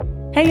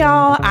Hey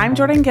y'all, I'm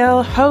Jordan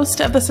Gill,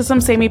 host of the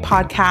Systems Save Me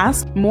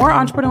podcast. More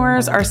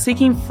entrepreneurs are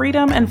seeking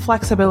freedom and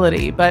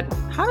flexibility, but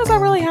how does that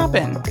really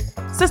happen?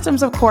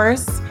 Systems, of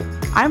course.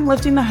 I'm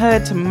lifting the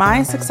hood to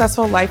my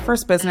successful life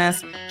first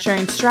business,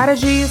 sharing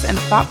strategies and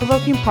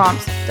thought-provoking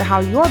prompts to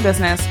how your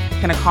business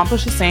can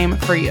accomplish the same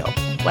for you.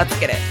 Let's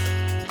get it.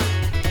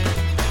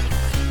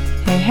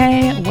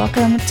 Hey,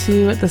 welcome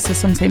to the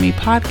Systems Save Me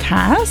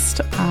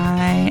podcast.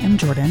 I am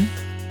Jordan.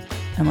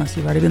 Unless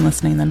you've already been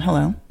listening, then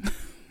hello.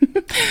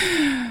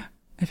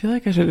 I feel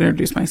like I should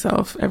introduce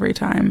myself every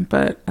time,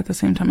 but at the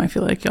same time, I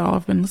feel like y'all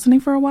have been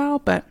listening for a while.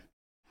 But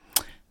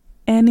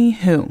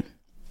anywho,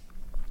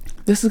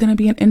 this is going to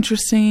be an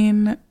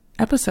interesting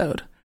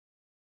episode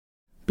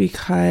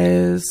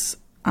because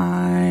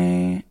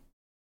I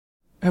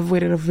have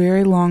waited a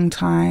very long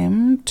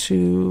time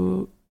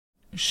to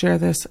share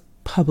this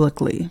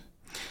publicly.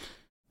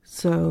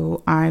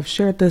 So I've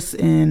shared this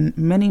in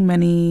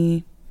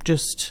many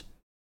just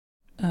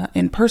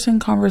in-person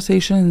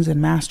conversations and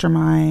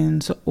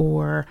masterminds,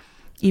 or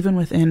even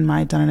within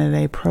my Done in a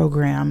Day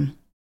program,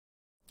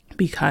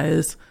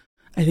 because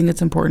I think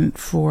it's important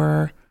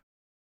for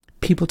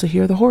people to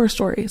hear the horror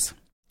stories.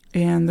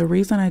 And the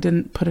reason I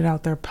didn't put it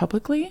out there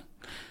publicly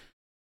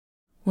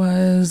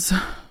was,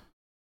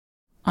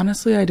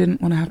 honestly, I didn't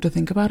want to have to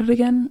think about it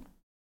again,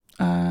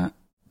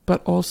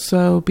 but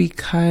also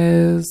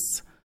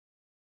because,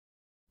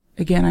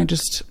 again, I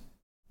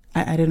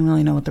didn't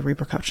really know what the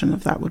repercussion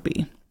of that would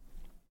be.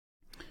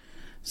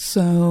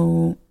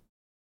 So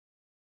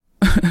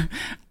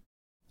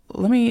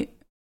let me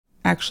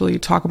actually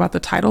talk about the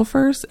title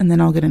first, and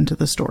then I'll get into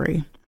the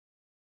story.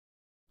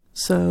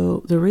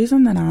 So the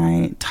reason that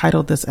I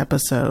titled this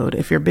episode,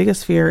 "If your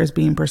biggest fear is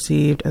being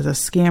perceived as a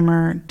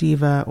scammer,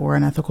 diva, or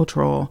unethical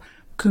troll,"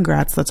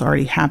 congrats, that's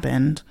already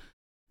happened,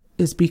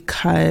 is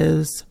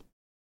because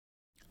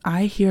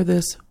I hear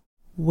this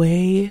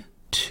way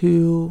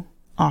too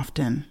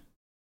often,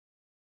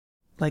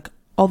 like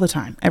all the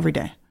time, every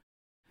day,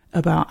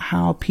 about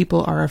how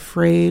people are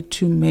afraid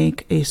to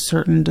make a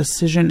certain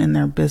decision in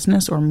their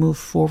business or move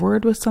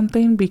forward with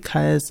something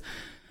because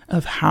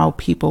of how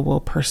people will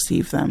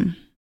perceive them.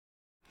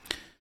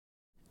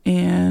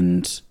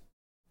 And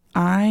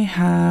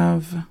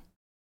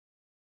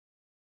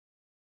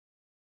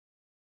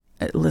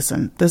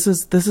listen, this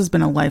has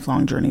been a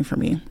lifelong journey for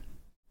me.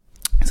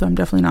 So I'm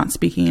definitely not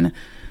speaking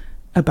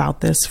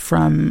about this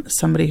from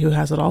somebody who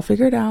has it all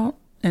figured out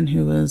and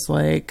who is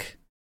like,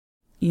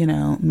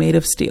 made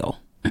of steel.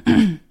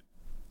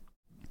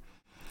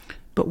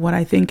 But what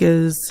I think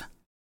is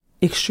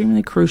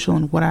extremely crucial,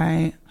 and what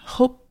I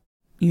hope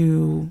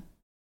you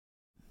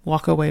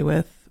walk away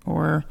with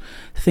or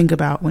think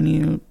about when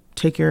you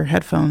take your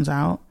headphones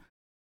out,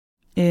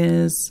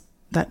 is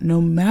that no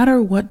matter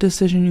what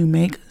decision you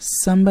make,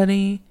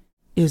 somebody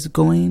is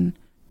going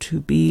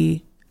to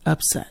be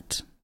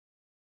upset.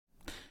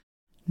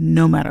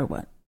 No matter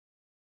what.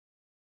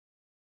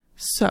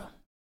 So,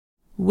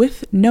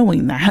 with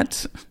knowing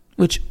that,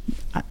 which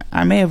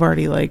I may have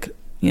already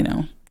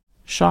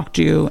shocked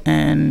you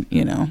and,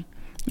 you're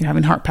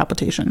having heart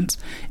palpitations.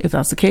 If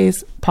that's the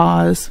case,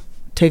 pause,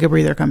 take a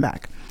breather, come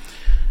back.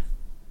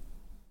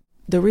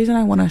 The reason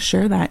I want to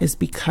share that is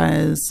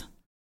because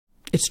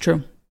it's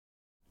true.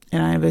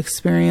 And I've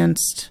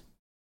experienced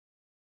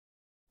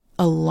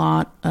a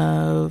lot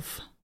of,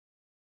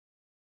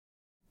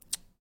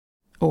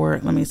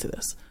 or let me say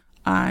this,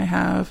 I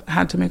have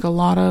had to make a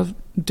lot of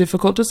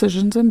difficult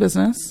decisions in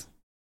business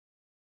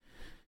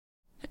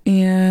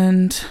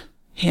and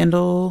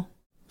handle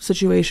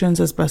situations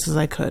as best as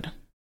I could.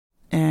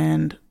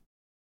 And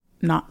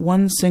not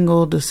one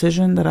single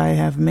decision that I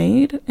have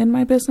made in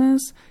my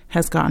business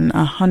has gotten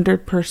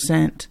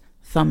 100%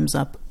 thumbs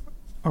up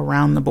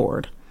around the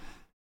board.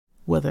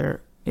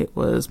 Whether it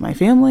was my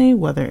family,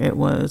 whether it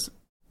was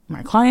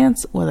my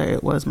clients, whether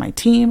it was my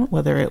team,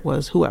 whether it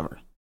was whoever.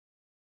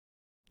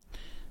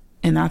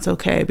 And that's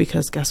okay,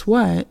 because guess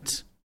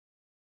what?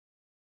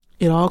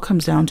 It all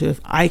comes down to if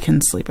I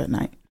can sleep at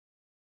night.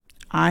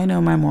 I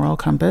know my moral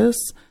compass.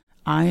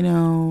 I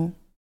know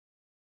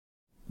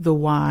the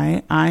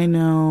why. I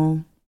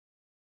know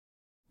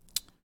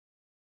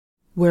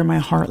where my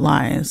heart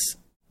lies.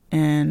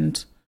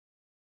 And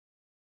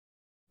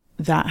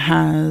that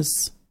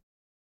has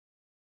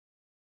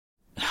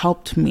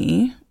helped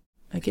me.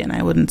 Again,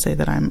 I wouldn't say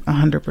that I'm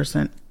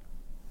 100%,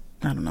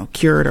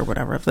 cured or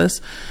whatever of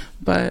this,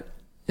 but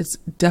it's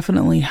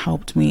definitely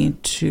helped me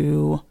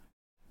to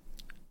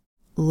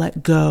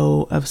let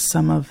go of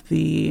some of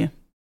the,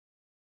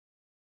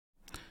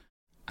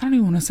 I don't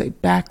even want to say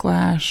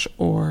backlash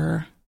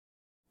or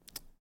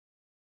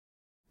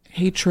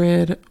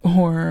hatred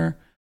or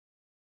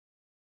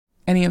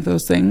any of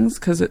those things,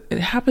 because it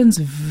happens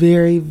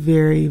very,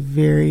 very,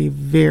 very,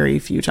 very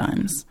few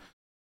times,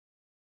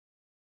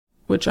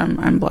 which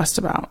I'm blessed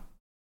about.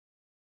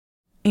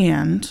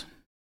 And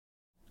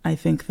I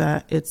think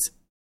that it's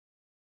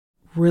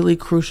really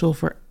crucial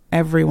for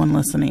everyone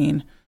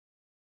listening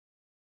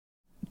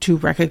to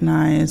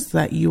recognize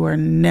that you are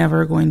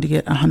never going to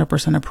get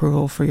 100%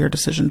 approval for your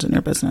decisions in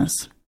your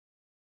business.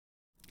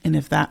 And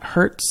if that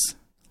hurts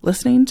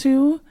listening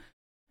to,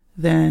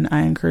 then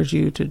I encourage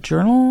you to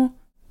journal,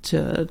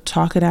 to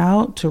talk it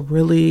out, to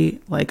really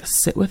like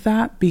sit with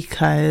that,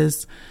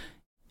 because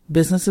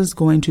business is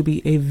going to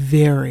be a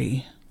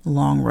very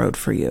long road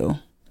for you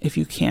if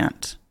you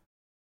can't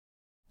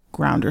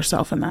ground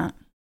yourself in that.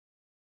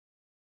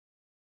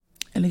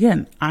 And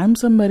again, I'm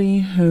somebody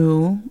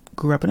who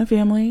grew up in a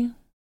family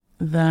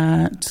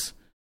that,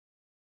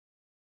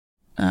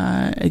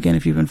 again,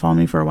 if you've been following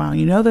me for a while,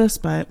 you know this,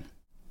 but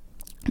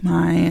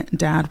my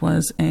dad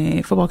was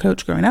a football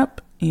coach growing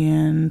up,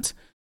 and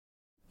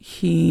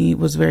he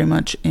was very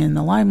much in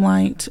the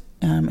limelight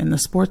in the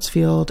sports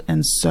field.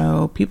 And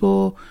so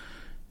people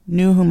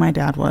knew who my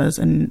dad was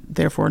and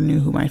therefore knew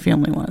who my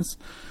family was.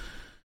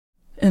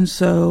 And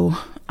so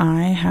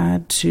I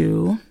had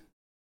to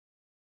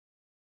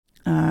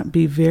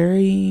be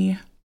very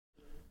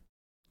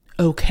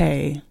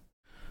okay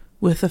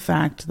with the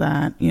fact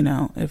that, you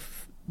know,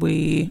 if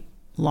we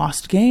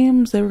lost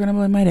games, they were going to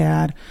blame my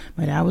dad.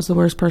 My dad was the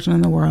worst person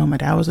in the world. My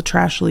dad was a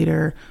trash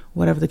leader,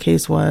 whatever the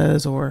case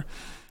was, or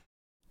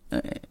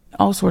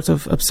all sorts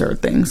of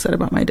absurd things said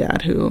about my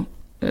dad, who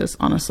is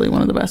honestly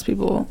one of the best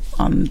people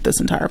on this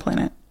entire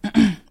planet.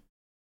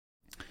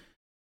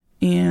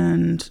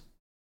 And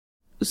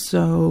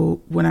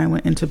so when I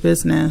went into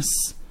business,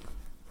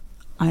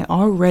 I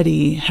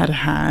already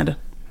had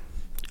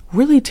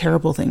really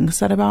terrible things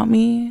said about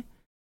me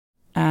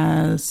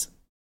as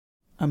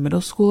a middle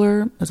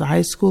schooler, as a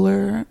high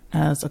schooler,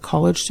 as a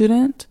college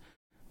student,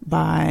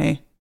 by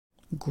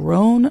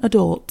grown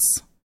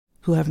adults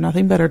who have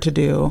nothing better to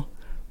do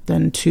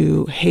than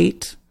to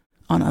hate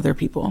on other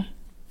people.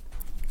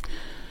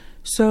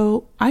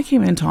 So I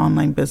came into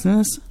online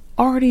business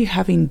already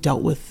having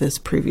dealt with this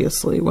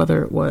previously,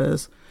 whether it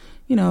was,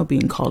 you know,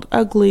 being called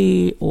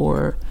ugly,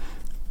 or,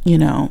 you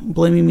know,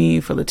 blaming me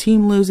for the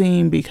team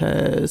losing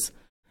because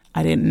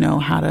I didn't know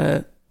how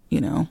to,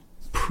 you know,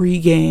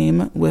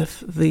 pre-game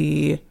with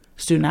the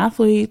student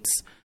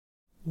athletes.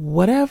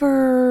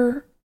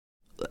 Whatever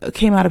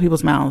came out of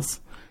people's mouths,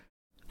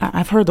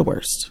 I've heard the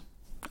worst.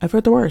 I've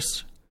heard the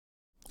worst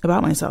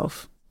about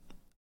myself.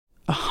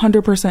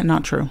 100%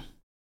 not true.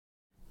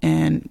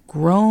 And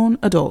grown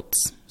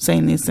adults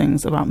saying these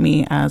things about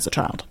me as a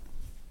child.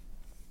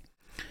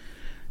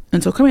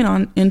 And so coming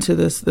on into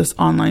this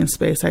online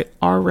space, I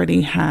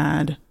already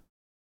had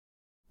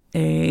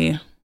a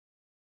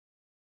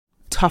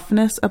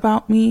toughness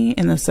about me,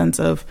 in the sense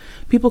of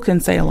people can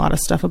say a lot of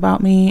stuff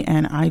about me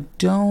and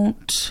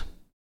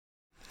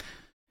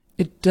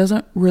it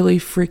doesn't really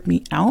freak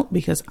me out,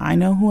 because I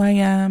know who I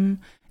am,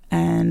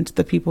 and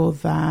the people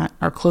that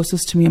are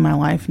closest to me in my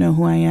life know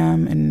who I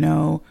am and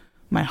know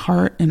my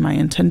heart and my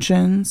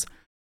intentions.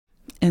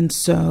 And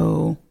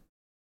so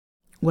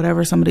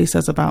whatever somebody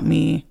says about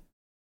me,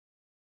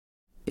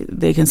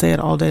 they can say it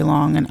all day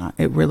long, and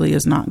it really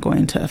is not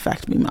going to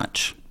affect me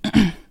much.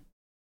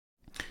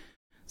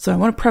 So I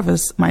want to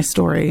preface my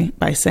story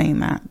by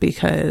saying that,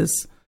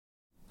 because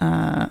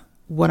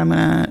what I'm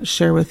going to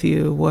share with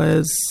you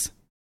was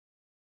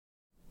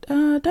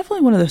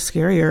definitely one of the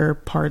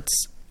scarier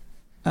parts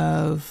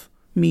of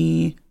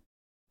me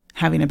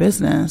having a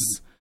business.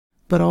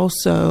 But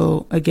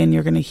also, again,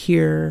 you're going to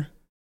hear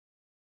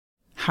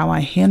how I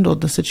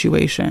handled the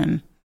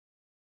situation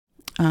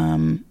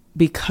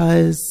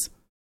because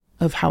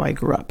of how I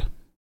grew up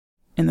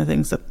and the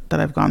things that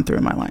I've gone through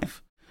in my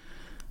life.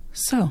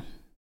 So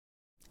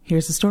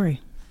here's the story.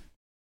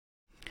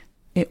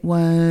 It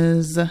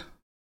was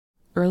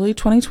early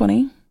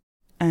 2020,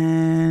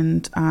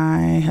 and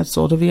I had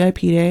sold a VIP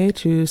day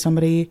to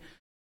somebody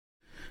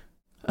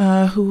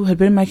who had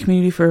been in my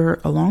community for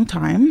a long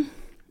time.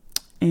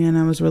 And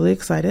I was really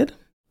excited.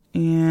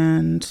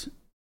 And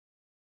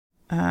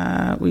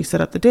we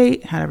set up the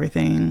date, had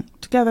everything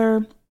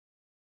together.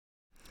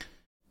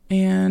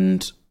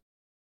 And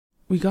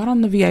we got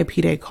on the VIP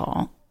day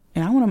call.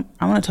 And I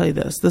want to tell you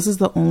this. This is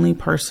the only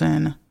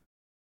person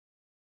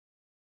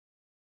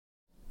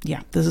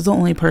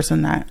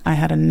that I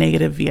had a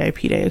negative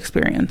VIP day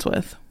experience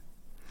with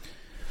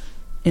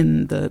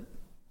in the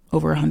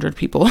over 100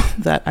 people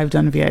that I've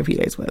done VIP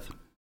days with.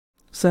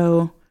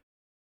 So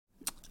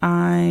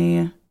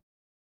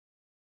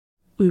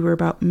we were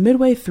about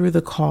midway through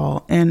the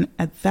call, and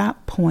at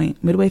that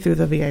point, midway through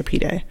the VIP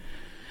day,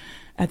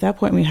 at that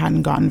point we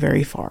hadn't gotten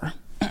very far.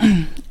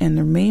 And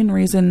the main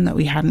reason that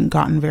we hadn't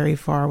gotten very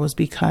far was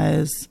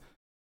because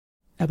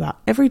about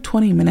every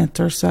 20 minutes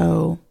or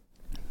so,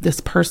 this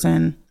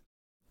person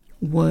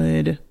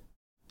would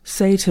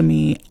say to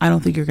me, "I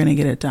don't think you're going to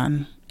get it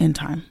done in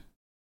time."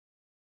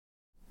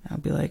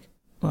 I'd be like,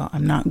 "Well,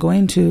 I'm not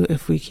going to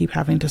if we keep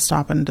having to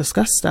stop and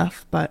discuss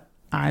stuff, but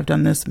I've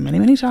done this many,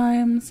 many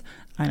times.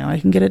 I know I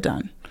can get it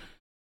done."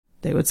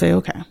 They would say,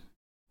 "Okay."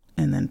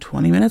 And then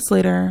 20 minutes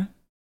later,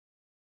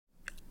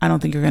 "I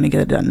don't think you're going to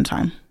get it done in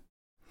time."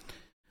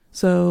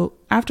 So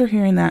after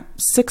hearing that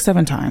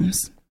 6-7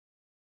 times,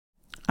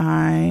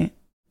 I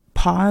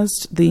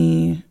paused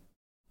the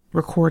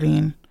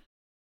recording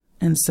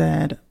and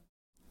said,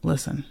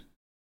 "Listen,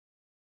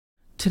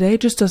 today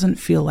just doesn't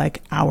feel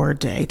like our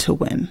day to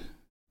win.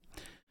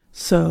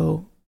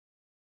 So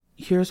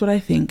here's what I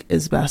think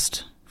is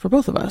best for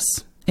both of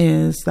us,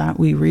 is that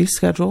we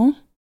reschedule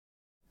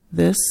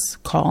this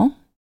call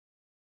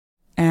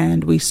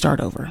and we start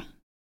over,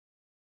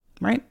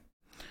 right?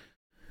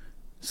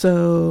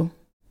 So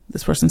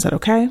this person said,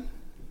 okay.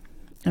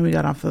 And we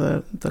got off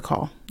the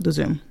call, the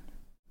Zoom.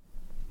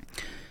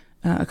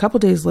 A couple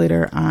days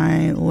later,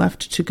 I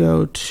left to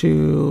go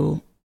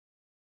to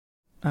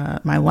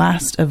my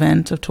last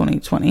event of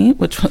 2020,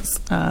 which was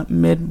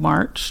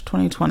mid-March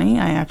 2020.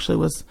 I actually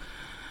was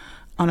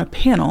on a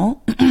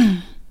panel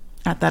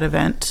at that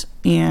event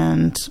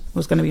and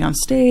was going to be on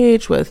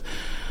stage with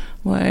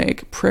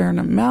like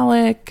Prerna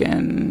Malik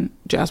and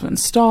Jasmine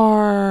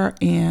Star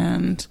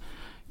and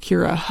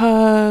Kira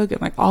Hug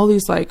and like all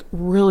these like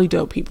really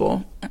dope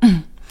people.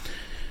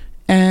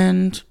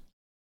 And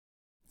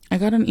I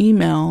got an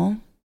email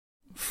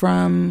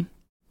from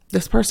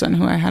this person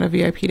who I had a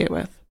VIP date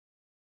with.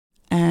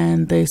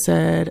 And they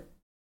said,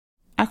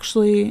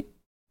 actually,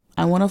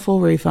 I want a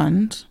full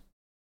refund.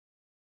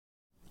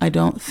 I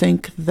don't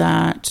think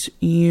that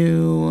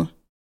you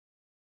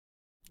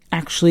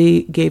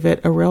actually gave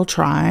it a real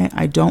try.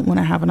 I don't want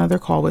to have another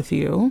call with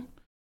you.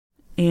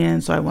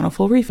 And so I want a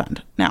full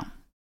refund. Now,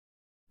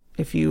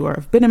 if you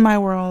have been in my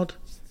world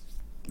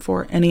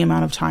for any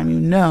amount of time, you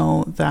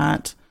know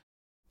that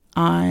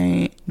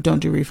I don't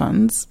do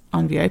refunds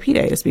on VIP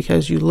days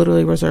because you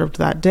literally reserved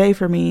that day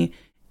for me.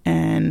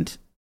 And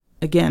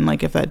again,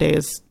 like if that day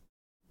is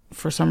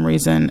for some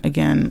reason,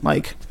 again,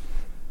 like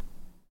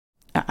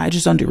I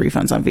just don't do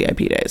refunds on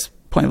VIP days,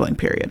 point blank,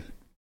 period.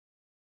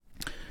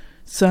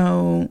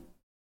 So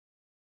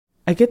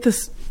I get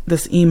this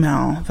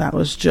email that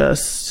was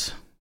just,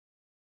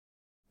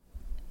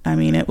 I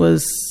mean, it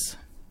was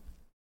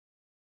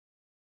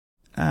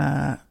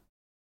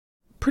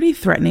pretty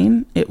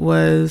threatening. It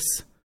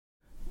was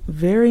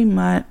very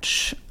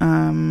much,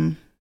 I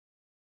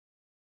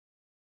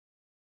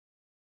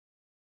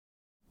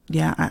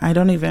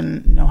don't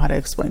even know how to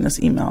explain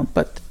this email,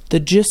 but the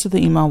gist of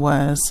the email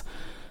was,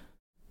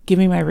 give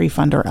me my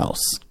refund or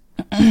else.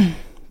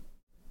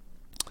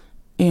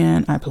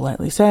 And I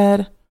politely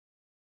said,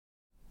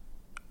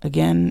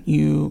 again,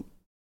 you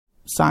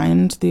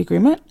signed the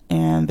agreement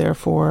and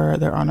therefore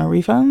there are no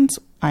refunds.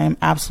 I am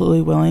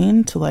absolutely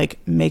willing to like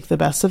make the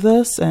best of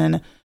this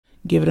and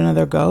give it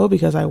another go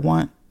because I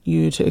want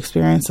you to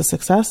experience the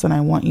success and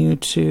I want you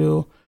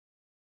to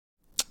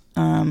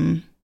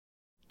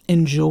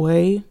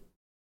enjoy,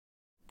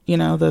 you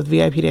know, the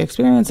VIP day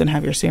experience and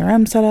have your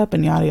CRM set up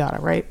and yada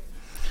yada, right?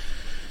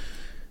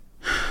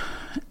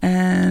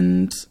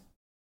 And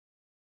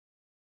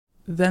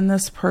then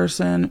this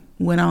person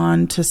went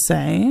on to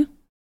say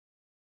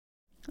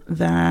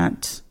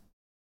that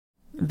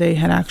they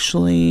had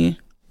actually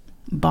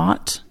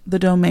bought the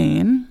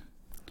domain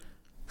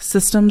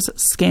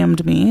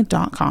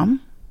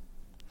systemsscammedme.com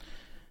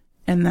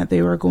and that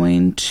they were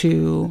going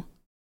to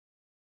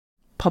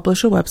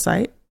publish a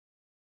website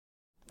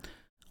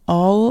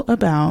all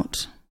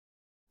about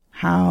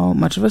how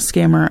much of a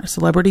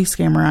celebrity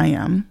scammer I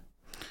am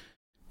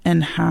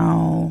and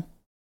how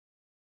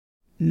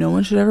no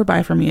one should ever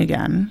buy from me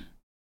again,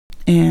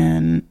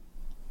 and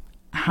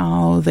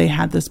how they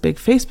had this big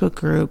Facebook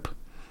group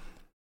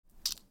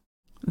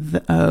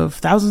of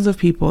thousands of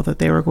people that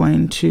they were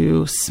going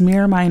to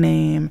smear my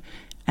name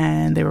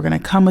and they were going to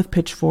come with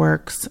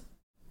pitchforks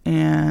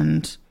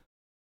and,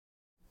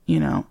 you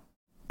know,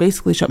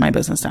 basically shut my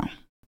business down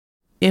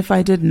if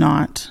I did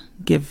not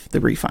give the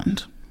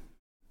refund.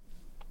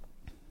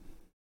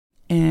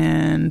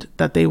 And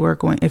that they were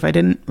going, if I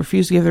didn't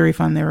refuse to give the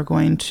refund, they were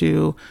going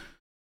to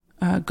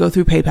go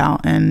through PayPal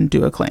and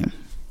do a claim,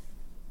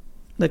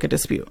 like a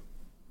dispute.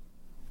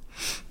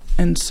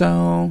 And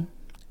so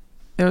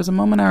there was a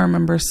moment I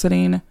remember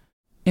sitting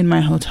in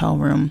my hotel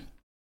room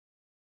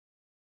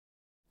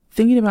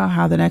thinking about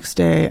how the next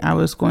day I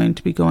was going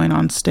to be going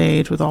on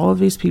stage with all of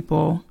these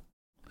people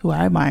who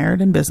I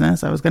admired in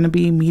business. I was going to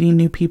be meeting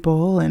new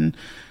people and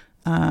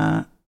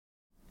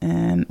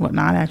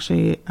whatnot. I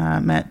actually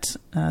met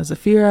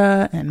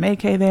Zafira and May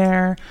Kay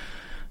there.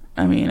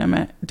 I mean, I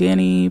met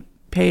Danny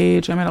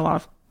Page. I met a lot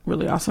of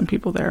really awesome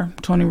people there.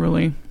 Tony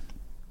Rulli.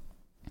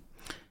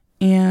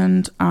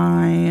 And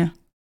I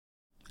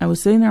was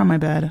sitting there on my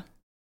bed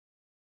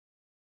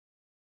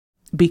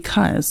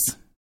because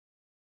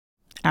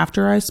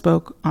after I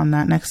spoke on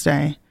that next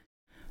day,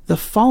 the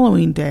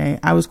following day,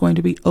 I was going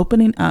to be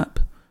opening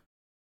up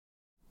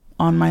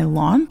on my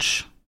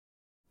launch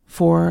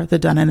for the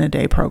Done in a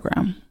Day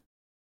program.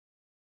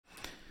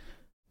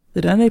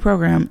 The Done in a Day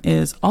program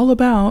is all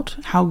about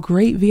how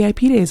great VIP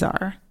days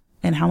are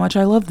and how much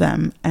I love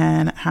them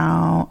and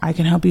how I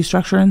can help you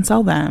structure and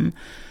sell them.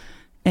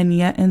 And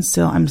yet and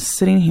still, I'm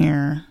sitting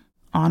here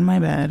on my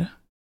bed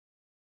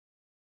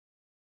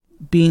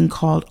being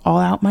called all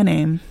out my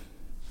name,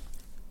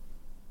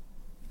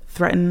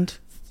 threatened,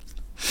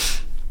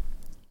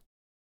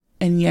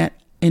 and yet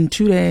in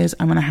 2 days,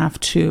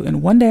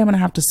 in one day I'm going to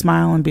have to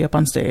smile and be up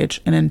on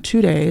stage. And in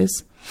 2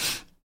 days,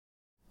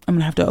 I'm going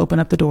to have to open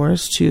up the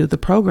doors to the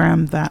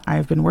program that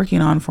I've been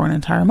working on for an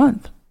entire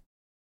month.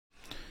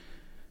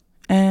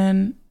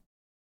 And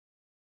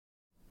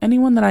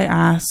anyone that I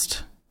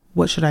asked,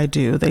 what should I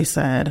do? They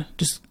said,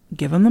 just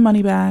give them the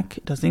money back.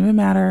 It doesn't even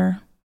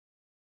matter.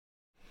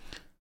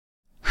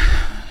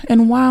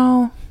 And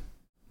while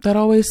that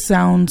always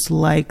sounds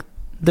like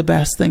the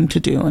best thing to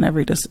do in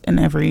every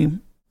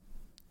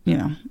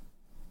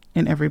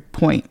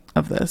point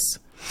of this.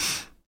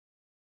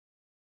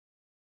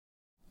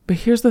 But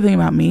here's the thing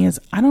about me is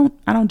I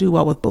don't do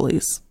well with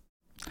bullies.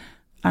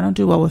 I don't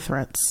do well with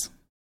threats.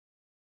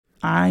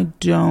 I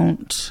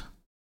don't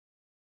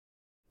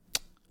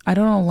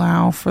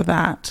allow for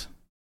that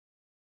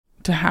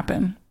to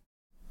happen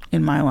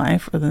in my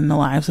life or in the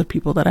lives of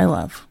people that I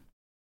love.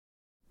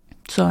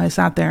 So I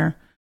sat there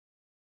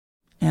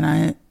and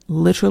I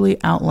literally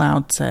out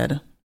loud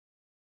said,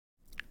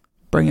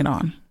 bring it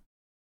on.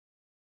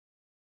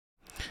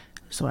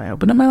 So I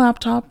opened up my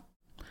laptop.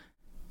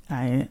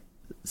 I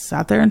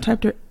sat there and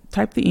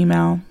typed the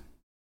email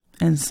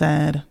and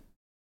said,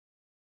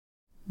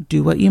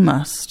 do what you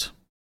must,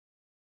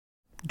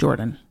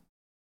 Jordan.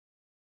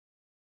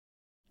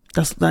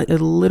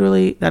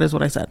 That is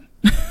what I said.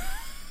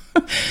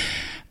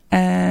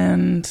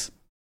 And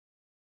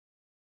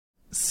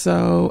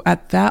so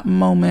at that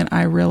moment,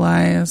 I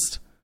realized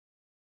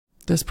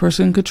this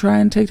person could try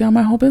and take down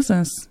my whole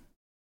business.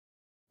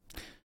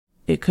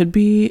 It could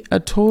be a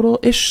total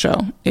ish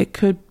show. It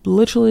could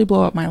literally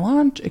blow up my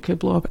launch. It could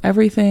blow up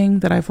everything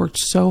that I've worked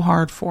so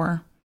hard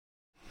for.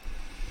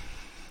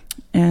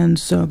 And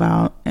so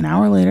about an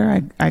hour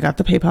later, I got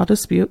the PayPal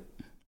dispute,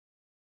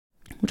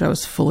 which I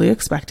was fully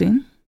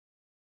expecting.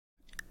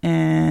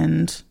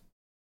 And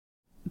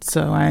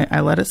so I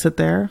let it sit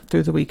there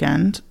through the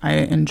weekend. I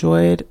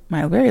enjoyed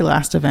my very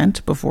last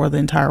event before the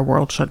entire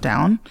world shut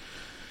down.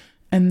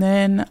 And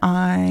then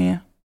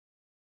I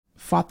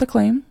fought the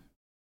claim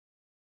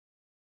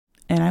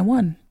and I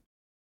won.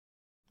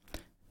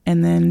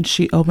 And then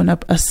she opened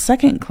up a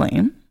second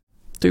claim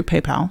through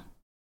PayPal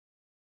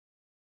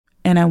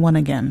and I won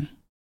again.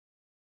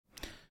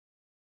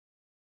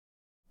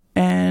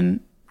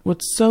 And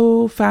what's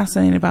so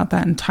fascinating about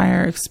that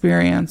entire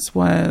experience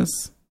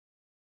was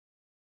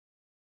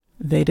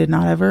they did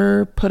not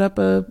ever put up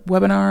a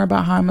webinar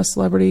about how I'm a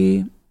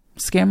celebrity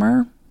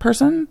scammer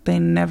person. They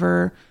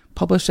never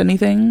published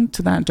anything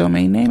to that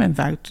domain name. In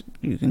fact,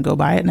 you can go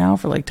buy it now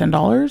for like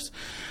 $10.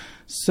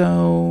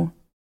 So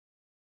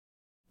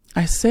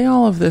I say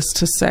all of this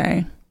to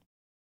say,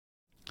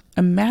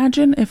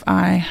 imagine if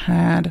I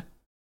had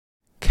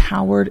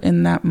cowered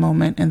in that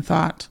moment and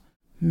thought,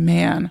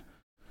 man,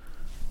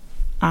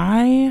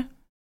 I'm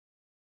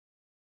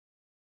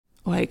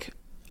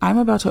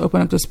about to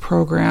open up this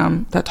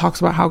program that talks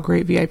about how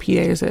great VIP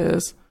days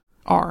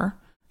are,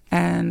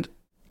 and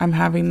I'm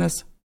having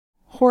this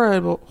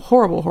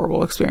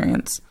horrible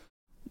experience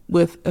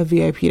with a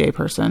VIP day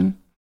person.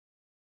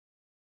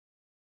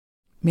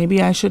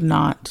 Maybe I should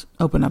not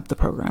open up the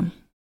program.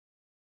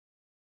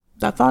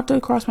 That thought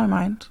did cross my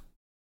mind.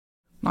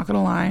 Not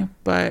gonna lie,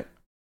 but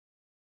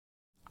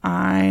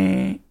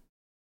I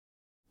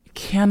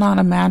cannot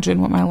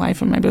imagine what my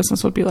life and my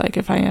business would be like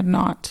if I had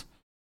not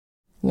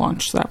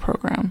launched that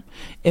program.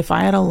 If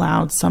I had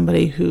allowed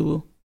somebody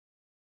who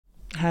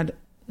had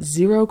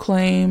zero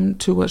claim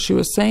to what she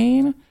was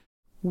saying,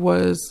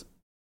 was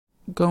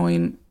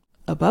going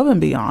above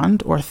and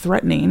beyond or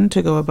threatening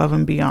to go above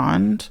and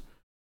beyond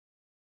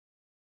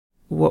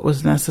what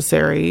was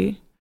necessary,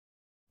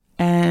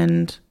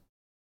 and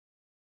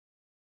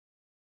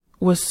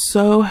was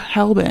so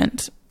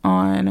hellbent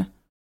on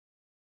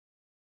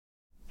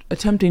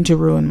attempting to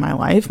ruin my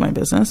life, my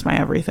business, my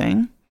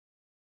everything.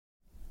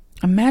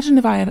 Imagine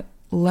if I had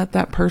let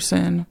that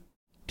person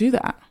do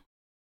that.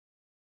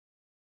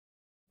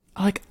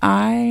 Like,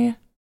 I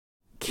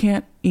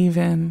can't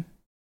even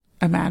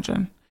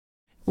imagine.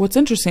 What's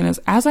interesting is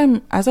as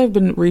I've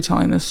been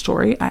retelling this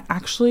story, I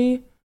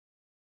actually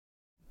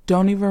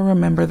don't even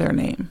remember their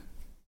name.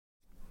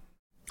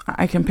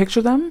 I can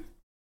picture them,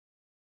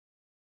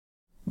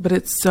 but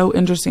it's so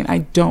interesting. I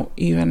don't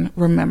even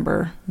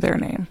remember their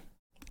name.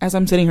 As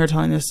I'm sitting here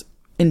telling this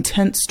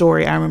intense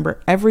story, I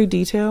remember every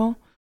detail,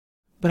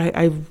 but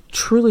I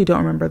truly don't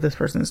remember this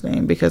person's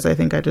name because I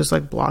think I just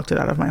like blocked it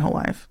out of my whole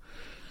life.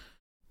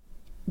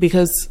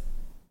 Because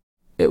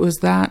it was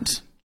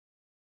that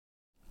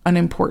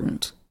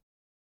unimportant.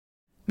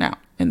 Now,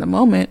 in the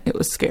moment, it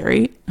was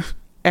scary.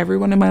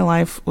 Everyone in my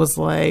life was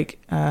like,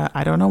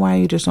 I don't know why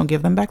you just don't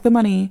give them back the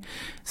money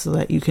so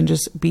that you can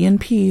just be in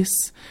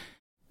peace.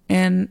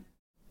 And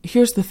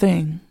here's the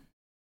thing.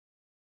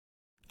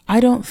 I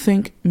don't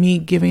think me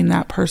giving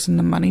that person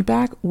the money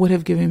back would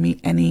have given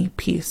me any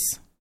peace,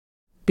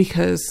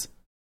 because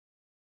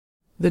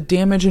the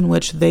damage in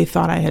which they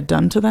thought I had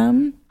done to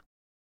them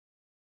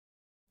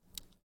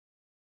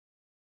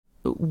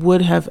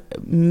would have,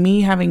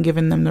 me having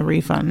given them the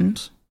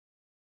refund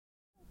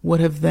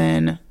would have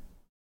then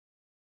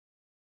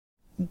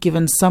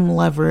given some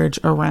leverage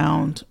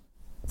around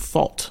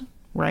fault,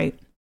 right?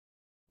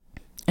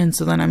 And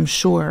so then I'm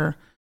sure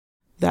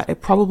that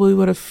it probably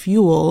would have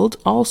fueled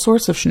all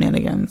sorts of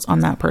shenanigans on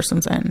that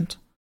person's end.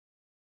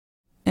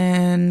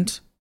 And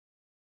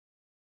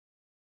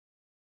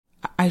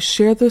I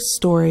share this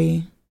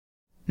story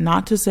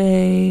not to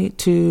say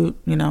to,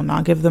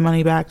 not give the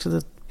money back to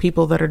the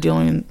people that are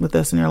dealing with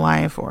this in your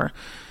life, or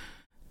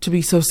to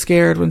be so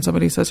scared when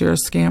somebody says you're a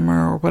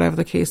scammer or whatever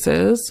the case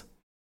is.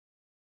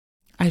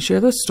 I share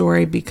this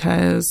story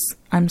because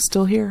I'm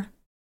still here.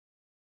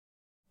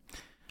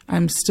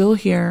 I'm still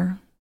here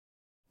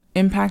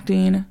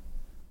impacting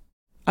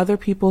other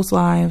people's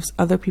lives,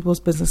 other people's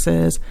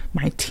businesses,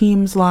 my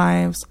team's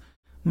lives,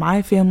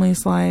 my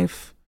family's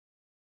life.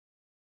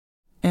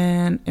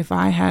 And if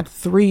I had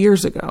 3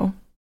 years ago,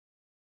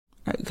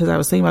 because I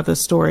was thinking about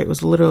this story, it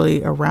was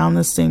literally around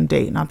the same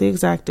date, not the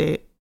exact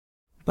date,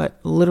 but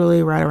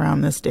literally right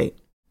around this date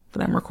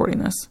that I'm recording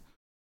this,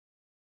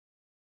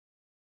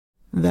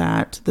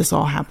 that this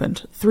all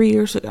happened 3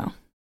 years ago.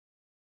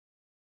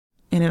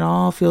 And it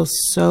all feels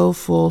so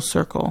full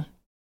circle.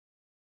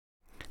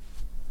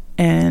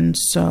 And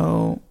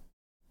so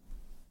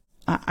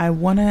I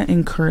want to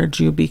encourage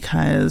you,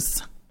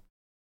 because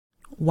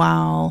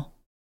while,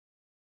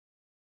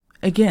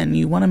 again,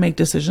 you want to make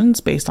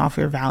decisions based off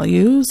your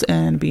values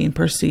and being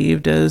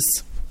perceived as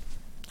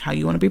how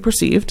you want to be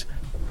perceived.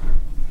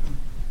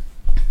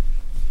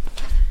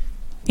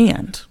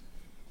 And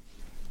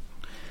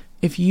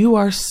if you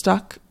are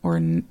stuck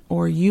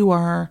or you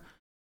are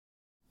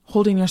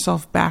holding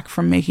yourself back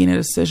from making a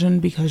decision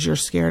because you're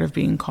scared of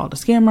being called a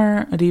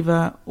scammer, a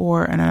diva,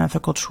 or an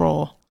unethical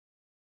troll,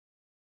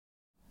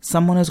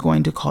 someone is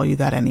going to call you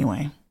that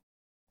anyway,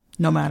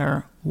 no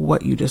matter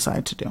what you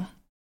decide to do.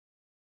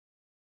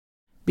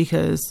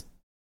 Because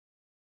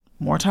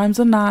more times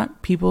than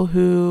not, people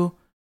who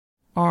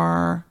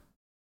are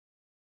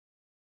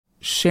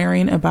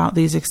sharing about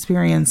these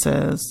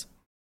experiences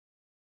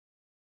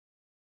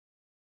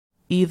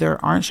either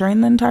aren't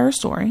sharing the entire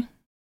story,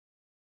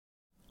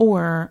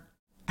 or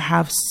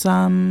have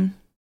some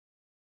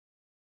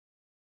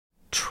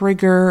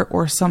trigger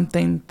or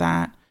something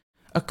that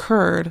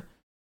occurred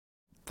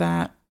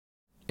that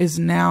is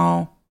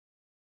now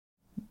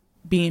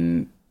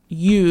being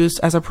used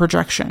as a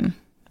projection,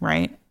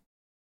 right?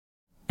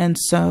 And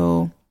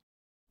so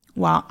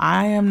while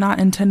I am not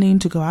intending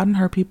to go out and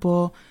hurt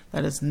people,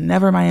 that is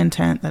never my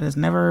intent. That is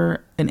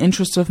never an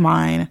interest of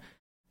mine.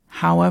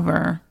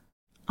 However,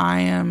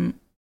 I am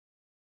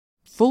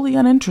fully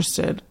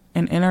uninterested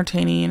in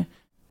entertaining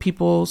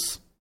people's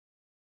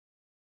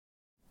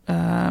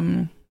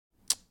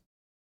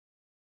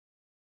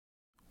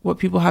what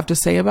people have to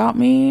say about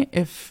me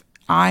if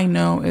I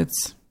know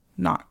it's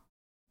not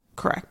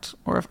correct,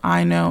 or if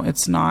I know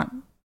it's not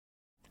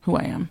who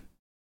I am.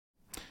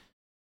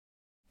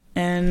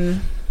 And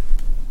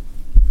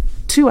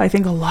two, I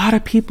think a lot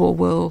of people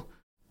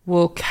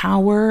will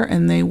cower,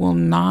 and they will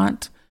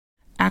not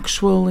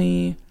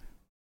actually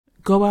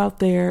go out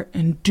there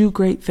and do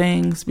great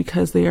things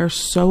because they are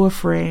so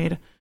afraid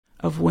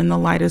of, when the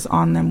light is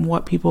on them,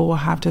 what people will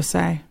have to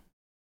say.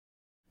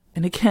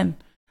 And again,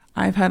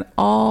 I've had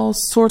all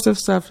sorts of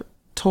stuff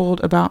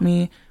told about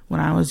me when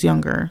I was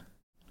younger,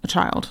 a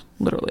child,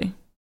 literally,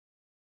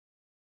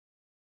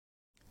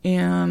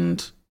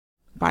 and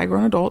by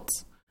grown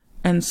adults.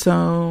 And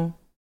so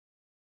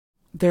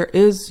there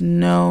is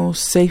no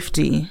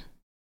safety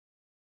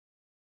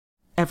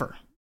ever,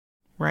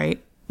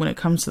 right, when it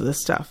comes to this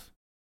stuff.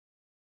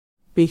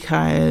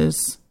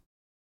 Because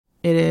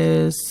it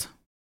is,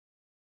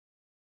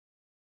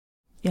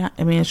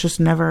 it's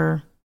just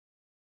never,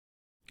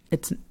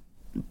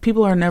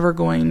 people are never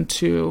going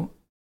to,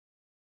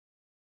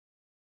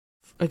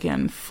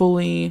 again,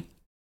 fully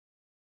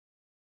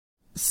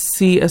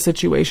see a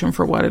situation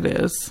for what it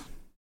is.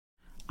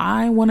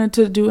 I wanted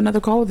to do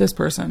another call with this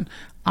person.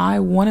 I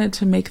wanted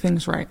to make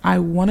things right. I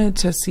wanted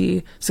to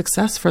see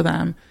success for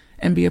them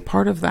and be a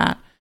part of that.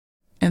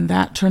 And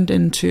that turned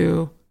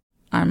into,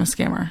 I'm a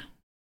scammer.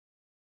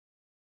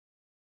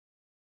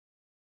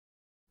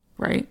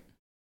 Right?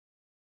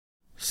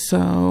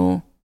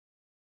 So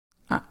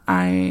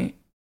I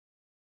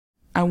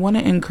want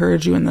to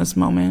encourage you in this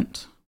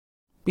moment,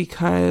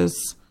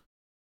 because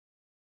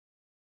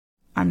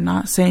I'm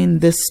not saying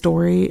this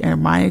story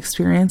and my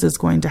experience is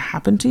going to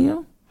happen to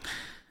you.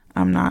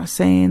 I'm not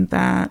saying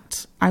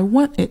that I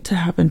want it to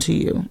happen to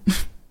you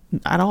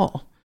at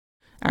all,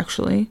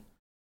 actually.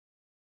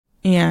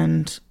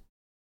 And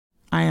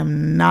I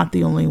am not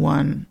the only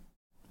one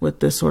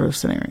with this sort of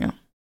scenario.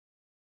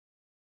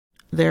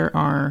 There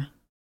are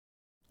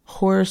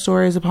horror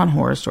stories upon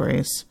horror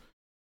stories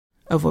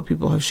of what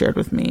people have shared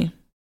with me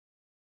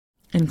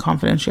in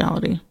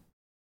confidentiality.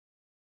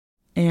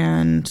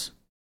 And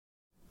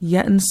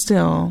yet and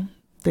still,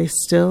 they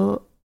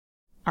still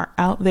are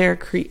out there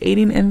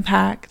creating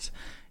impact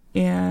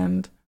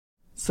and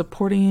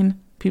supporting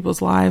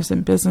people's lives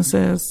and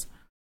businesses.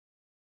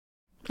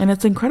 And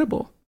it's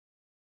incredible.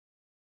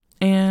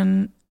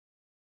 And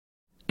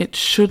it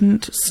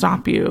shouldn't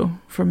stop you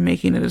from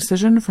making a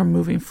decision, from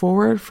moving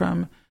forward,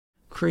 from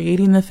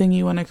creating the thing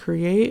you want to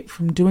create,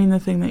 from doing the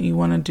thing that you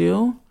want to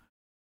do.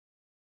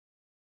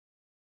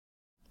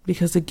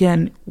 Because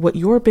again, what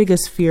your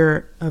biggest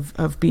fear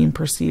of being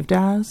perceived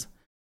as,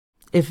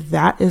 if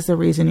that is the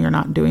reason you're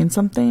not doing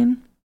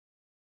something,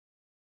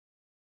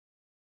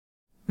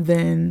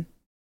 then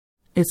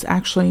it's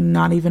actually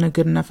not even a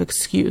good enough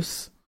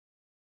excuse,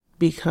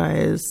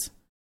 because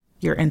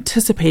you're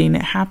anticipating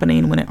it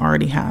happening when it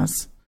already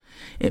has.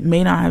 It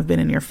may not have been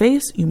in your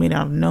face. You may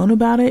not have known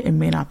about it. It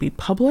may not be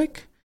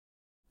public.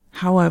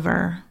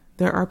 However,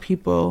 there are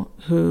people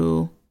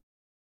who,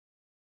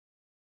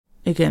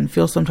 again,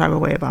 feel some type of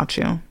way about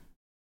you.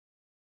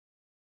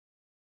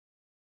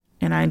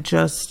 And I'm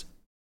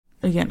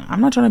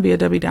not trying to be a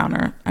Debbie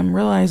Downer. I'm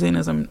realizing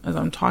as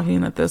I'm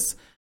talking that this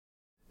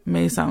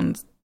may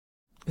sound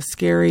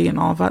scary and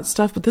all of that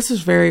stuff, but this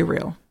is very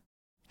real.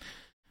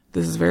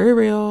 This is very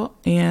real,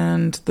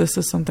 and this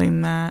is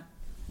something that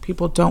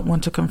people don't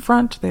want to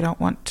confront. They don't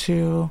want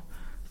to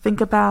think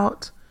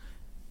about.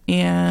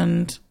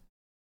 And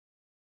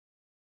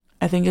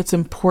I think it's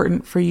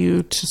important for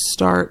you to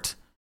start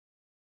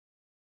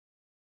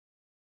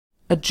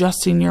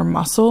adjusting your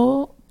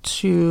muscle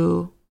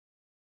to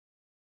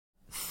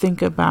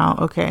think about,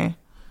 okay,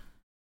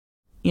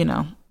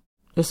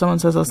 if someone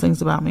says those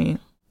things about me,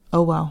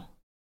 oh well.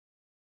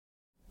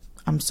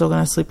 I'm still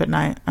going to sleep at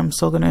night. I'm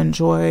still going to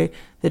enjoy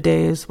the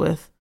days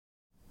with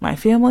my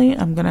family.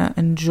 I'm going to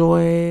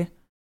enjoy,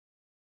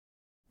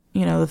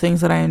 the things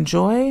that I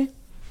enjoy.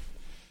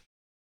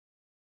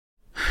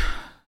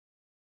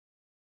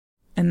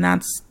 And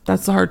that's the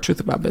hard truth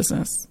about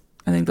business.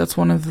 I think that's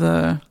one of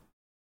the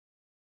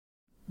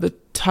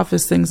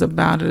toughest things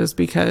about it, is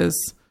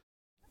because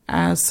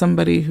as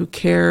somebody who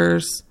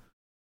cares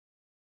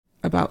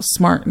about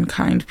smart and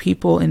kind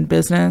people in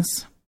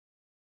business,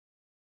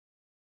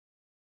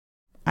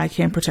 I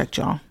can't protect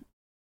y'all.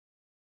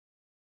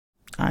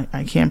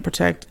 I can't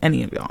protect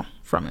any of y'all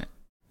from it.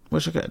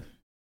 Wish I could.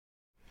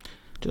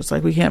 Just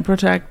like we can't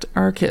protect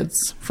our kids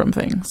from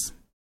things.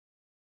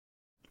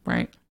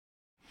 Right?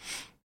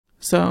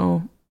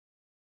 So,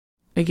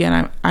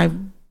 again, I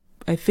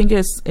think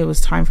it was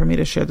time for me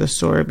to share this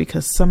story,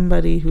 because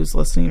somebody who's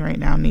listening right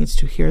now needs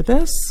to hear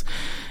this,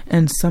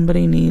 and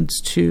somebody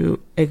needs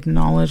to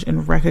acknowledge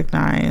and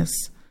recognize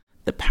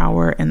the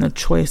power and the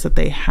choice that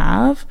they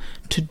have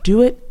to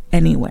do it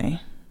anyway.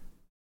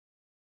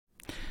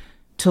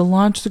 To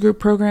launch the group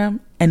program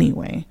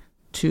anyway.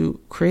 To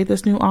create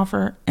this new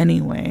offer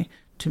anyway.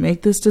 To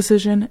make this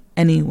decision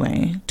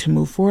anyway. To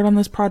move forward on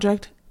this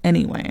project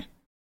anyway.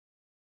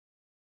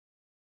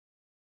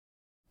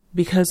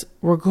 Because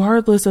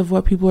regardless of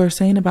what people are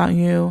saying about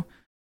you,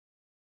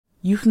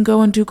 you can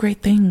go and do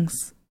great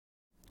things.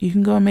 You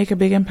can go and make a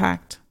big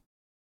impact.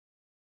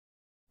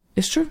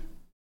 It's true.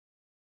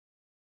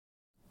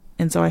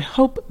 And so I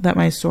hope that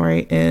my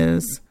story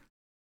is,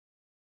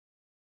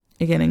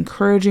 again,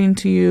 encouraging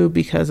to you,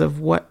 because of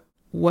what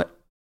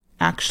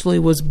actually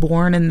was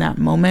born in that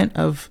moment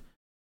of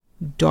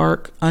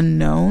dark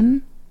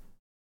unknown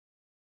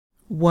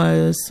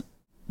was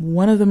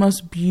one of the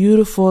most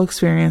beautiful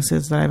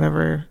experiences that I've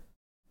ever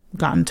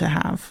gotten to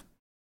have.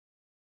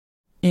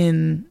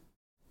 In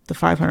the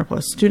 500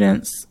 plus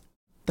students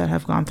that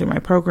have gone through my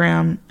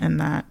program and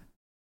that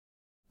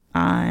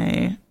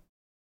I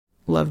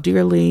love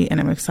dearly,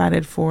 and I'm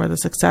excited for the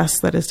success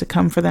that is to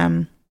come for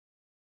them.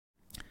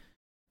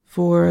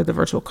 For the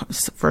virtual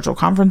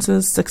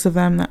conferences, 6 of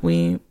them that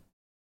we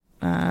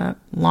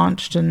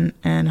launched and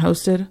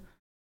hosted.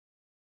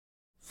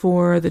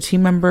 For the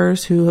team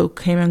members who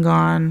came and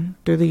gone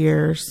through the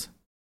years.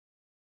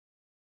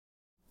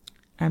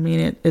 I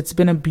mean, it's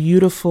been a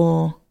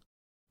beautiful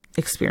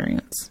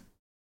experience.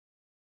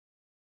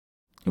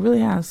 It really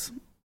has.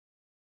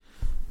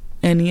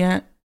 And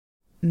yet,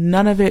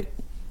 none of it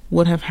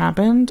would have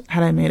happened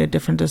had I made a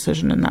different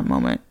decision in that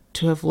moment,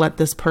 to have let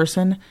this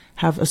person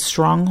have a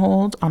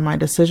stronghold on my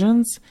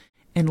decisions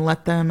and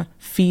let them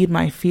feed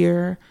my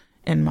fear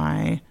and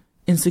my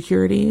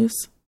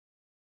insecurities.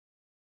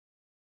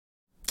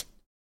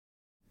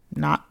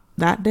 Not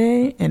that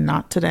day and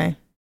not today.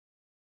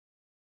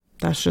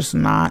 That's just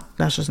not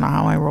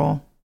how I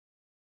roll.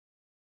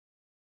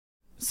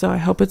 So I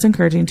hope it's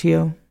encouraging to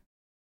you.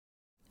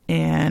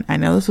 And I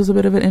know this was a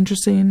bit of an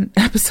interesting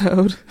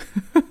episode.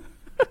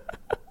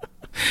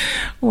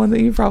 One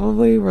that you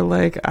probably were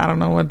like, I don't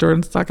know what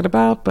Jordan's talking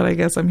about, but I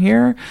guess I'm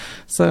here.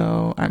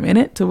 So I'm in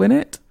it to win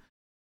it.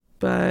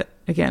 But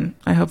again,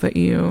 I hope that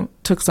you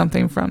took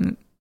something from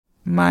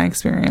my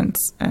experience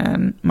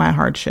and my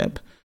hardship,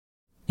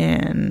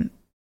 and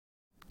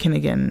can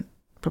again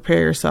prepare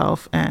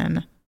yourself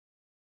and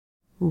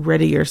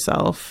ready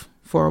yourself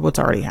for what's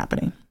already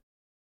happening.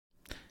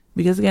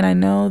 Because again, I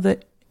know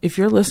that if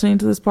you're listening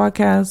to this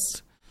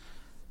podcast,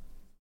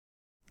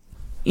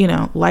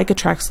 like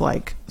attracts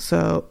like.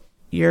 So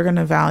you're going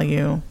to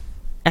value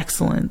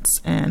excellence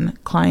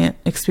and client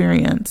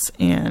experience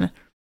and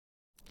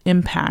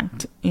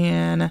impact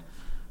and,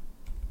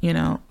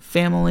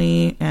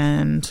 family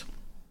and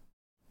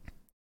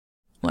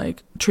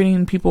like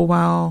treating people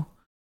well.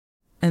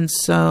 And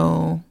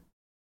so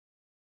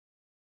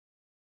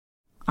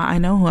I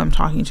know who I'm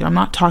talking to. I'm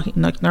not talking,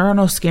 like, there are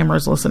no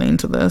scammers listening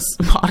to this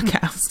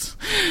podcast.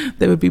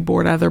 They would be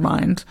bored out of their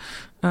mind.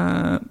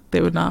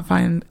 They would not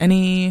find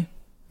any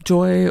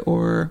joy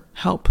or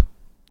help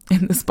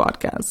in this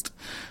podcast.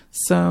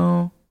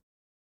 So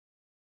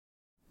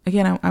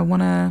again, I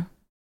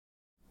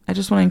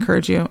just want to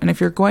encourage you. And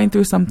if you're going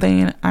through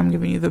something, I'm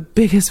giving you the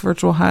biggest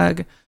virtual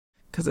hug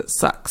because it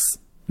sucks.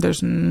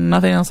 There's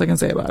nothing else I can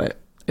say about it.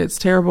 It's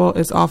terrible.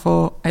 It's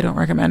awful. I don't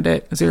recommend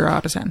it. 0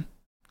 out of 10.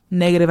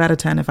 Negative out of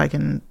 10 if I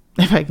can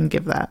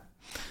give that.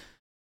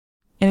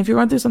 And if you're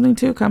going through something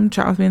too, come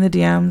chat with me in the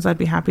DMs. I'd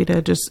be happy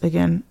to just,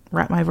 again,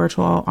 wrap my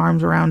virtual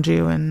arms around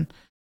you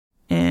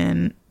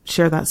and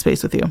share that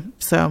space with you.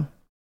 So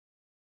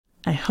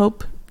I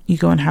hope you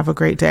go and have a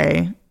great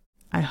day.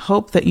 I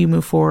hope that you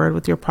move forward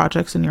with your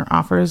projects and your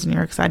offers and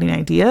your exciting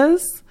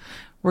ideas,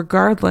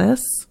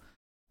 regardless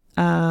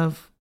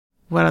of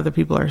what other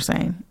people are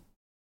saying.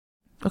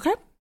 Okay?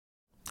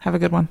 Have a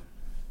good one.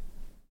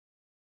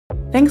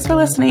 Thanks for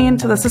listening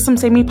to the System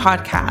Save Me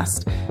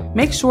podcast.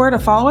 Make sure to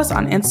follow us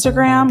on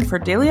Instagram for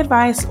daily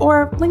advice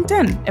or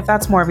LinkedIn if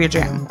that's more of your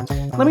jam.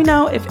 Let me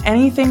know if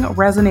anything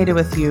resonated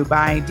with you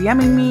by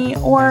DMing me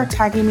or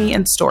tagging me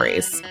in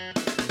stories.